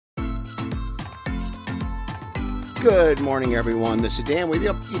Good morning, everyone. This is Dan with the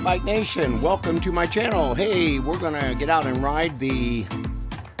Upkeep Bike Nation. Welcome to my channel. Hey, we're going to get out and ride the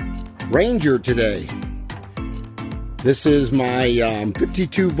Ranger today. This is my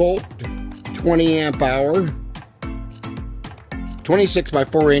 52 volt, 20 amp hour, 26 by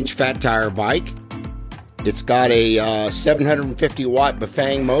 4 inch fat tire bike. It's got a 750 watt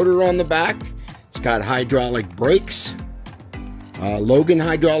Bafang motor on the back. It's got hydraulic brakes, Logan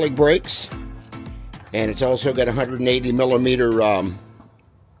hydraulic brakes. And it's also got 180 millimeter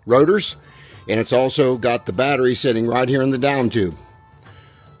rotors, and it's also got the battery sitting right here in the down tube.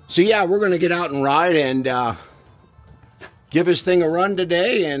 So yeah, we're going to get out and ride and give this thing a run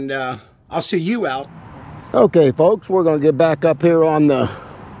today, and I'll see you out. Okay, folks, we're going to get back up here on the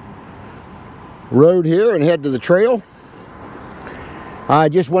road here and head to the trail. I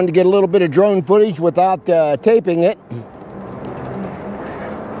just wanted to get a little bit of drone footage without taping it.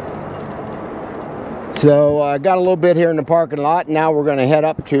 So I got a little bit here in the parking lot. Now we're going to head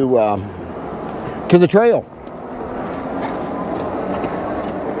up to the trail.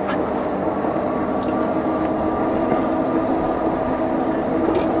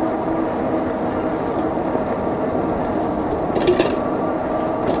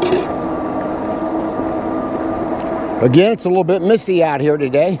 Again, it's a little bit misty out here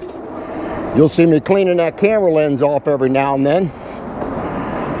today. You'll see me cleaning that camera lens off every now and then.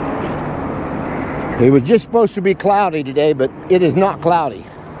 It was just supposed to be cloudy today, but it is not cloudy.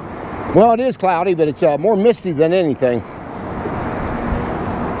 Well, it is cloudy, but it's more misty than anything.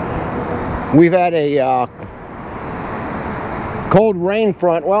 We've had a cold rain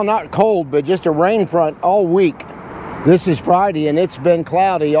front. Well, not cold, but just a rain front all week. This is Friday, and it's been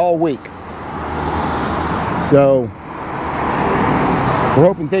cloudy all week. So we're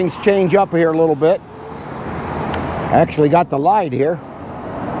hoping things change up here a little bit. Actually got the light here.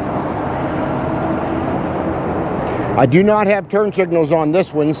 I do not have turn signals on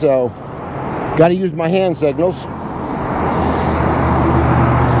this one, so got to use my hand signals.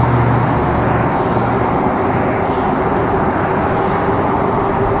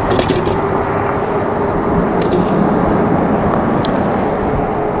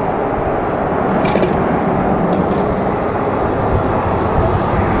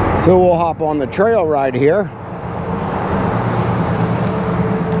 So we'll hop on the trail right here.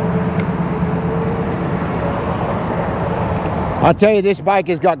 I'll tell you, this bike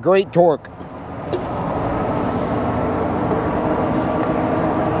has got great torque.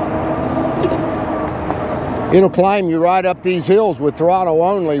 It'll climb you right up these hills with throttle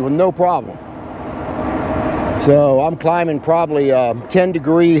only with no problem. So I'm climbing probably a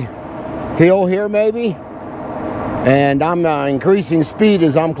 10-degree hill here maybe, and I'm increasing speed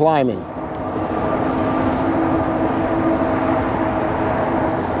as I'm climbing.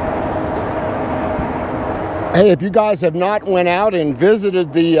 Hey, if you guys have not went out and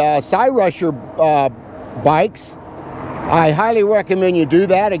visited the Cyrusher bikes, I highly recommend you do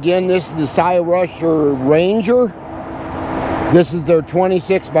that. Again, this is the Cyrusher Ranger. This is their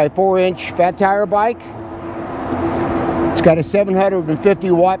 26 by 4 inch fat tire bike. It's got a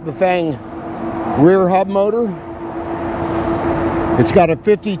 750 watt Bafang rear hub motor. It's got a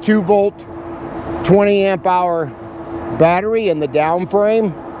 52 volt, 20 amp hour battery in the down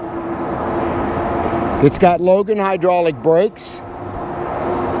frame. It's got Logan hydraulic brakes.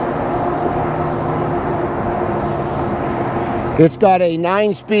 It's got a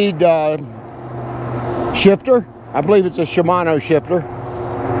 9-speed shifter. I believe it's a Shimano shifter.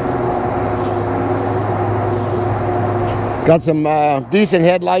 Got some decent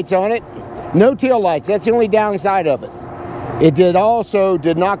headlights on it. No tail lights. That's the only downside of it. It did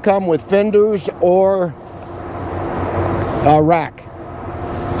not come with fenders or a rack.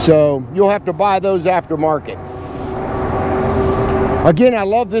 So you'll have to buy those aftermarket. Again, I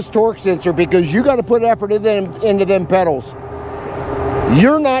love this torque sensor because you got to put effort into them pedals.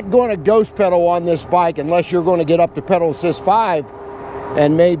 You're not going to ghost pedal on this bike unless you're going to get up to pedal assist 5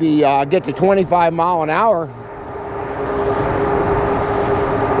 and maybe get to 25 mile an hour.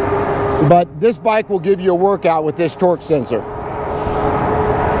 But this bike will give you a workout with this torque sensor.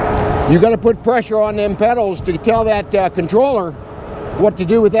 You got to put pressure on them pedals to tell that controller what to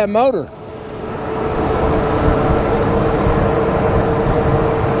do with that motor.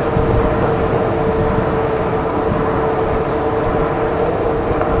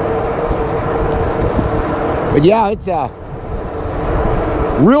 But yeah, it's a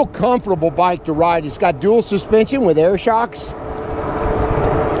real comfortable bike to ride. It's got dual suspension with air shocks.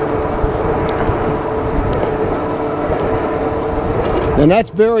 And that's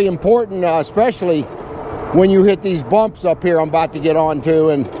very important, especially when you hit these bumps up here I'm about to get onto.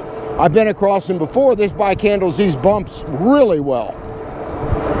 And I've been across them before. This bike handles these bumps really well.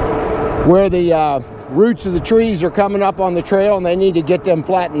 Where the roots of the trees are coming up on the trail and they need to get them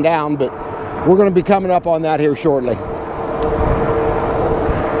flattened down, but we're going to be coming up on that here shortly.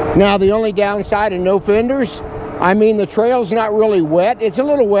 Now, the only downside of no fenders, I mean, the trail's not really wet. It's a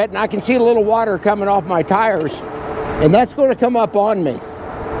little wet, and I can see a little water coming off my tires, and that's going to come up on me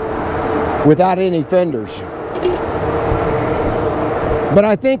without any fenders. But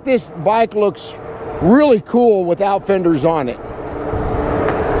I think this bike looks really cool without fenders on it.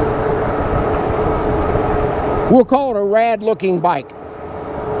 We'll call it a rad-looking bike.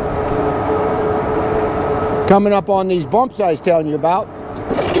 Coming up on these bumps I was telling you about.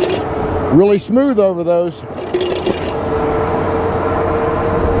 Really smooth over those.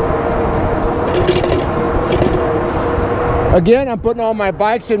 Again, I'm putting all my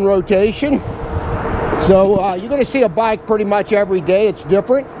bikes in rotation. So you're going to see a bike pretty much every day. It's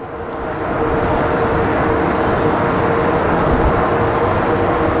different.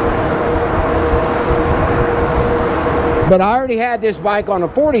 But I already had this bike on a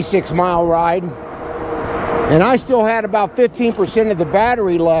 46-mile ride, and I still had about 15% of the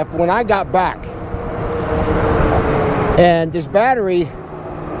battery left when I got back. And this battery,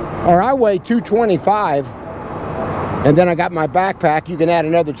 or I weigh 225, and then I got my backpack. You can add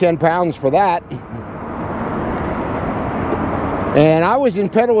another 10 pounds for that. And I was in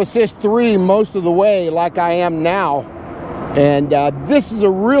pedal assist 3 most of the way like I am now. And this is a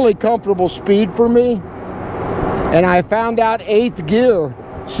really comfortable speed for me. And I found out 8th gear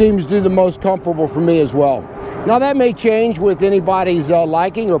seems to do the most comfortable for me as well. Now that may change with anybody's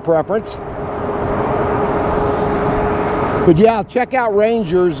liking or preference. But yeah, check out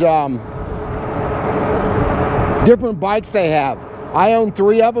Ranger's different bikes they have. I own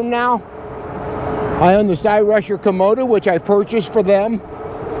 3 of them now. I own the Cyrusher Komodo, which I purchased for them.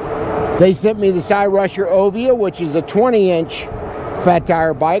 They sent me the Cyrusher Ovia, which is a 20-inch fat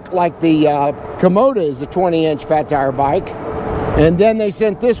tire bike, like the Komodo is a 20-inch fat tire bike. And then they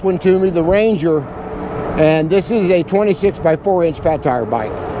sent this one to me, the Ranger, and this is a 26 by 4-inch fat tire bike.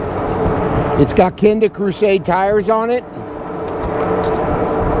 It's got Kenda Crusade tires on it.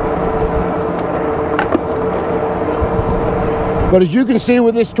 But as you can see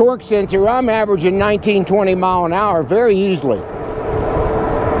with this torque sensor, I'm averaging 19, 20 mile an hour very easily.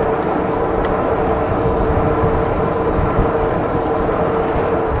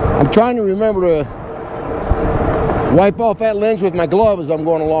 I'm trying to remember to wipe off that lens with my glove as I'm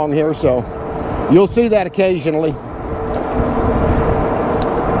going along here, so you'll see that occasionally.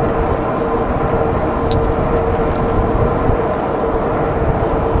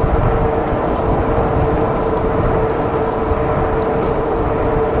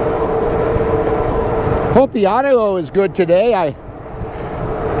 Hope the audio is good today.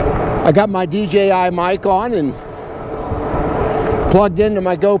 I got my DJI mic on and plugged into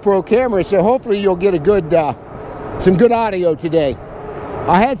my GoPro camera, so hopefully you'll get a good, some good audio today.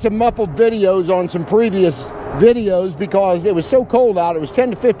 I had some muffled videos on some previous videos because it was so cold out. It was 10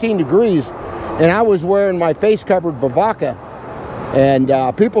 to 15 degrees, and I was wearing my face-covered bivaka,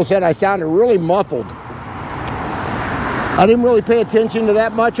 and people said I sounded really muffled. I didn't really pay attention to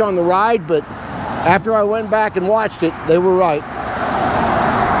that much on the ride, but after I went back and watched it, they were right.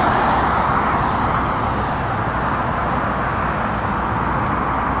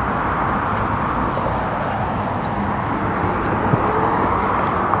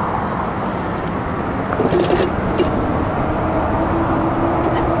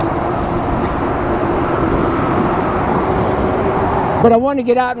 But I want to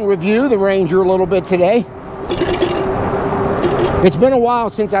get out and review the Ranger a little bit today. It's been a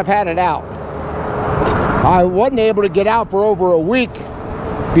while since I've had it out. I wasn't able to get out for over a week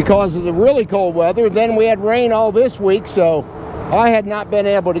because of the really cold weather. Then we had rain all this week, so I had not been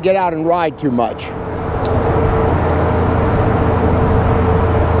able to get out and ride too much.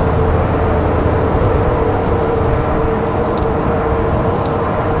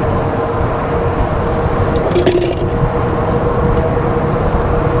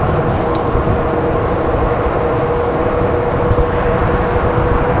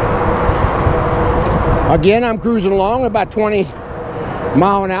 Again, I'm cruising along about 20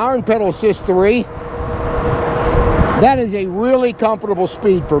 mile an hour in pedal assist 3. That is a really comfortable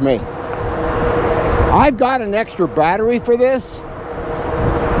speed for me. I've got an extra battery for this.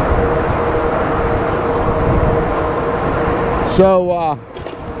 So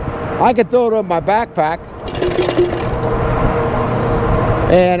I could throw it on my backpack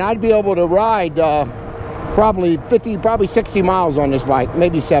and I'd be able to ride probably 50, probably 60 miles on this bike,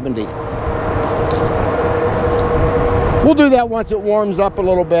 maybe 70. We'll do that once it warms up a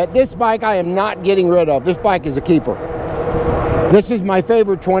little bit. This bike I am not getting rid of. This bike is a keeper. This is my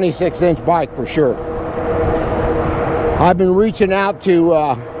favorite 26-inch bike for sure. I've been reaching out to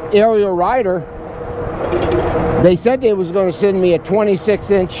Aerial Rider. They said they was going to send me a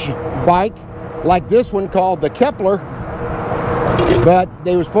 26-inch bike like this one called the Kepler, but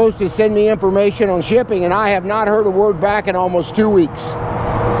they were supposed to send me information on shipping, and I have not heard a word back in almost 2 weeks.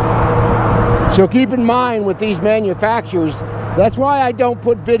 So keep in mind with these manufacturers, that's why I don't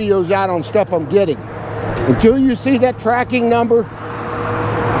put videos out on stuff I'm getting. Until you see that tracking number,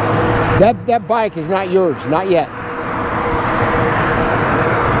 that bike is not yours, not yet.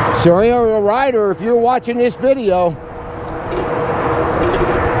 So Aerial Rider, if you're watching this video,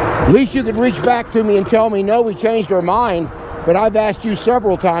 at least you could reach back to me and tell me, no, we changed our mind, but I've asked you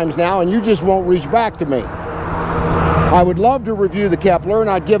several times now and you just won't reach back to me. I would love to review the Kepler and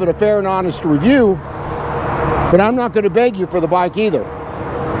I'd give it a fair and honest review, but I'm not going to beg you for the bike either.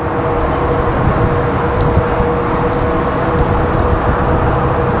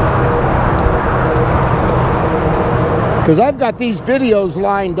 Because I've got these videos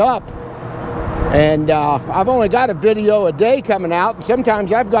lined up, and I've only got a video a day coming out, and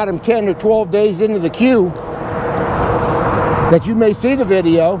sometimes I've got them 10 or 12 days into the queue that you may see the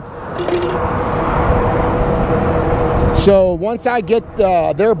video. So once I get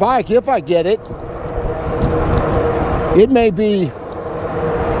their bike, if I get it, it may be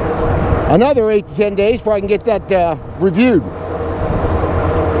another 8 to 10 days before I can get that reviewed.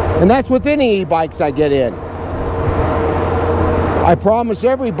 And that's with any e-bikes I get in. I promise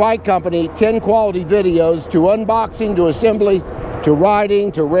every bike company 10 quality videos, to unboxing, to assembly, to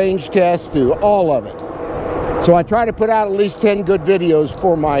riding, to range tests, to all of it. So I try to put out at least 10 good videos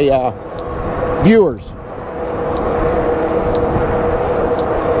for my viewers.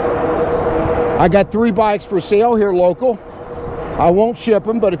 I got 3 bikes for sale here local. I won't ship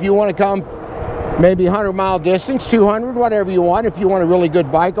them, but if you want to come maybe 100-mile distance, 200, whatever you want, if you want a really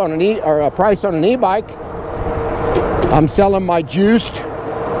good bike on an or a price on an e-bike, I'm selling my juiced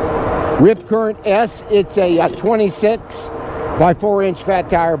Rip Current S. It's a 26 by 4-inch fat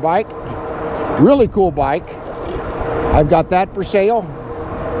tire bike. Really cool bike. I've got that for sale.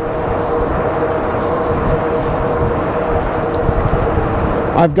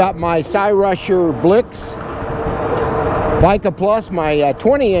 I've got my Cyrusher Blix Bica Plus, my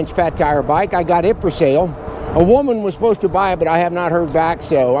 20-inch fat tire bike. I got it for sale. A woman was supposed to buy it, but I have not heard back,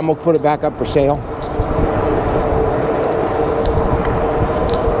 so I'm going to put it back up for sale.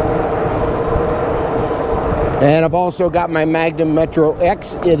 And I've also got my Magnum Metro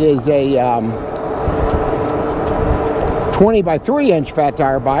X. It is a 20 by 3-inch fat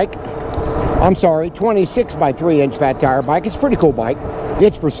tire bike. I'm sorry, 26 by 3-inch fat tire bike. It's a pretty cool bike.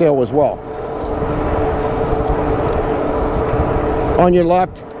 It's for sale as well. On your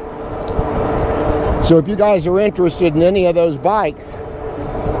left. So if you guys are interested in any of those bikes,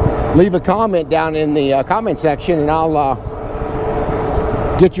 leave a comment down in the comment section and I'll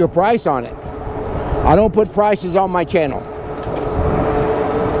get you a price on it. I don't put prices on my channel.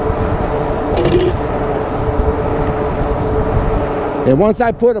 And once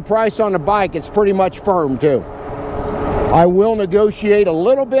I put a price on a bike, it's pretty much firm too. I will negotiate a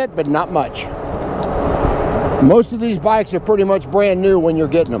little bit, but not much. Most of these bikes are pretty much brand new when you're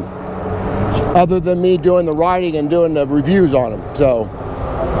getting them, other than me doing the riding and doing the reviews on them. So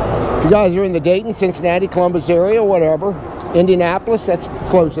if you guys are in the Dayton, Cincinnati, Columbus area, whatever, Indianapolis, that's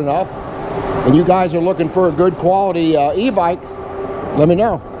close enough, and you guys are looking for a good quality e-bike, let me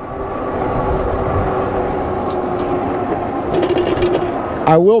know.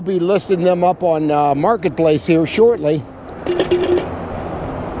 I will be listing them up on Marketplace here shortly.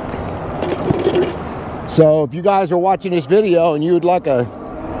 So if you guys are watching this video and you'd like a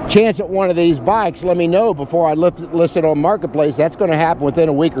chance at one of these bikes, let me know before I list it on Marketplace. That's going to happen within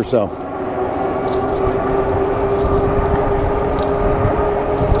a week or so.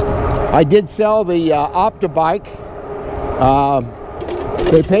 I did sell the Opta bike.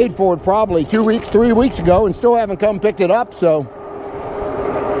 They paid for it probably 2 weeks, 3 weeks ago and still haven't come picked it up, so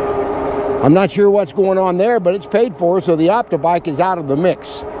I'm not sure what's going on there, but it's paid for, so the Opta bike is out of the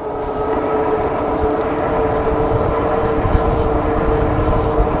mix.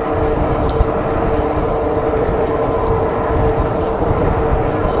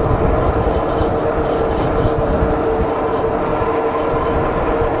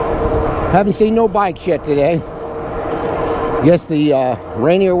 Haven't seen no bikes yet today. Guess the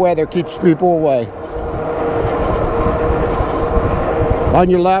rainier weather keeps people away. On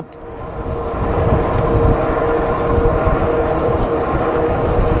your left.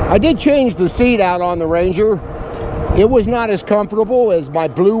 I did change the seat out on the Ranger. It was not as comfortable as my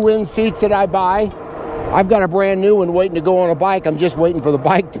Blue Wind seats that I buy. I've got a brand new one waiting to go on a bike. I'm just waiting for the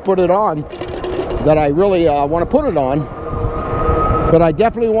bike to put it on that I really want to put it on. But I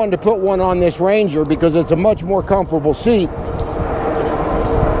definitely wanted to put one on this Ranger because it's a much more comfortable seat.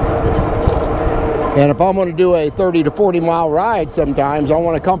 And if I'm going to do a 30 to 40 mile ride sometimes, I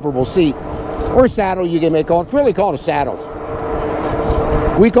want a comfortable seat. Or saddle, you can make it. It's really called a saddle.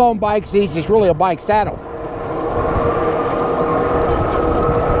 We call them bike seats. It's really a bike saddle.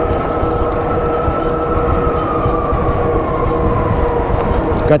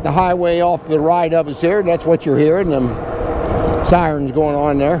 Got the highway off to the right of us here. That's what you're hearing. Them sirens going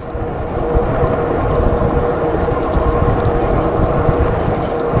on there.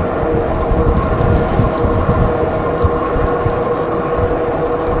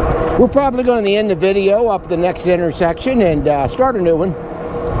 We're probably going to end the video up the next intersection and start a new one.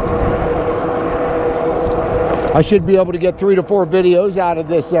 I should be able to get 3 to 4 videos out of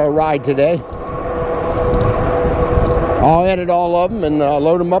this ride today. I'll edit all of them and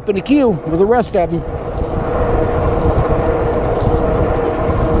load them up in the queue with the rest of them.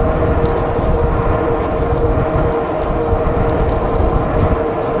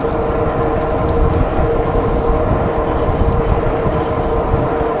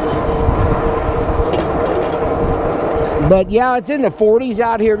 But yeah, it's in the 40s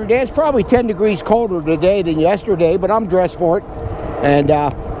out here today. It's probably 10 degrees colder today than yesterday, but I'm dressed for it. And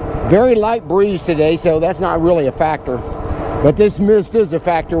very light breeze today, so that's not really a factor. But this mist is a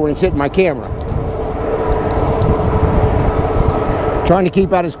factor when it's hitting my camera. Trying to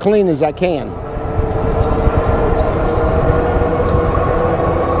keep out as clean as I can.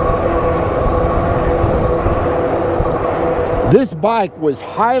 This bike was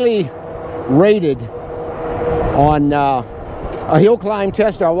highly rated on a hill climb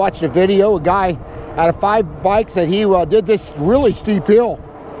test. I watched a video, a guy out of 5 bikes that he did this really steep hill.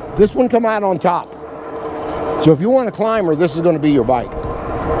 This one come out on top. So if you want a climber, this is going to be your bike.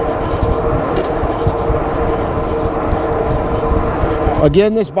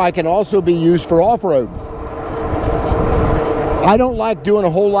 Again, this bike can also be used for off-road. I don't like doing a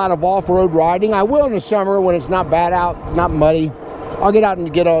whole lot of off-road riding. I will in the summer when it's not bad out, not muddy. I'll get out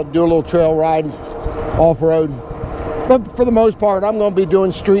and do a little trail ride, off-road. But for the most part, I'm going to be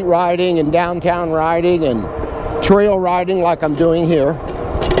doing street riding and downtown riding and trail riding like I'm doing here.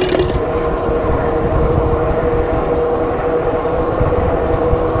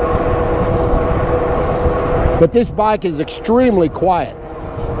 But this bike is extremely quiet.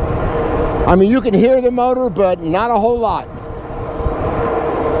 I mean, you can hear the motor, but not a whole lot.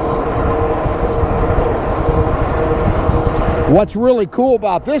 What's really cool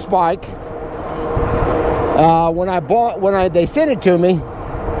about this bike, when they sent it to me,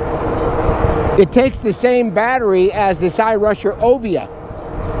 it takes the same battery as the Cyrusher Ovia.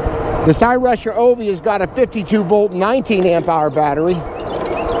 The Cyrusher Ovia's got a 52 volt 19 amp hour battery.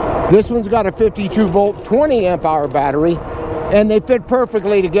 This one's got a 52 volt 20 amp hour battery, and they fit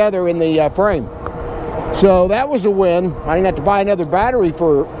perfectly together in the frame. So that was a win. I didn't have to buy another battery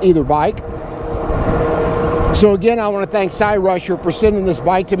for either bike. So again, I want to thank Cyrusher for sending this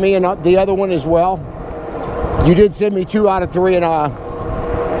bike to me, and the other one as well. You did send me 2 out of 3, and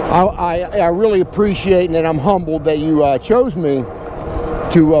I really appreciate it, and I'm humbled that you chose me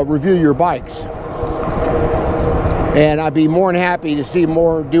to review your bikes. And I'd be more than happy to see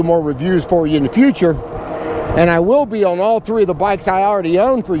do more reviews for you in the future. And I will be on all 3 of the bikes I already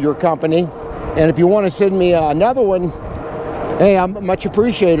own for your company. And if you want to send me another one, hey, I'm much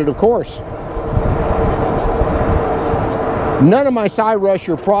appreciated, of course. None of my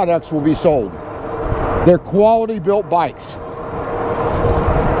Cyrusher products will be sold. They're quality built bikes.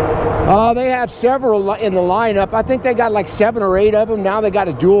 They have several in the lineup. I think they got like 7 or 8 of them. Now they got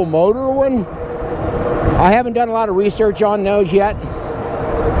a dual motor one. I haven't done a lot of research on those yet.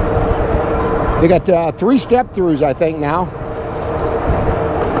 They got 3 step-throughs, I think, now.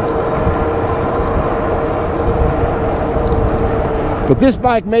 But this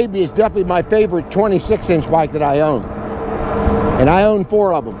bike maybe is definitely my favorite 26-inch bike that I own. And I own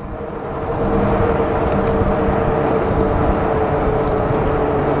 4 of them.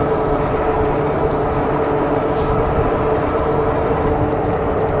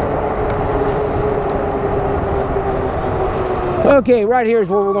 Okay, right here is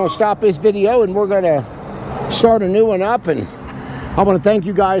where we're going to stop this video, and we're going to start a new one up. And I want to thank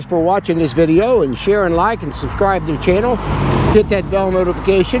you guys for watching this video, and share and like and subscribe to the channel. Hit that bell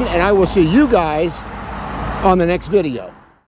notification, and I will see you guys on the next video.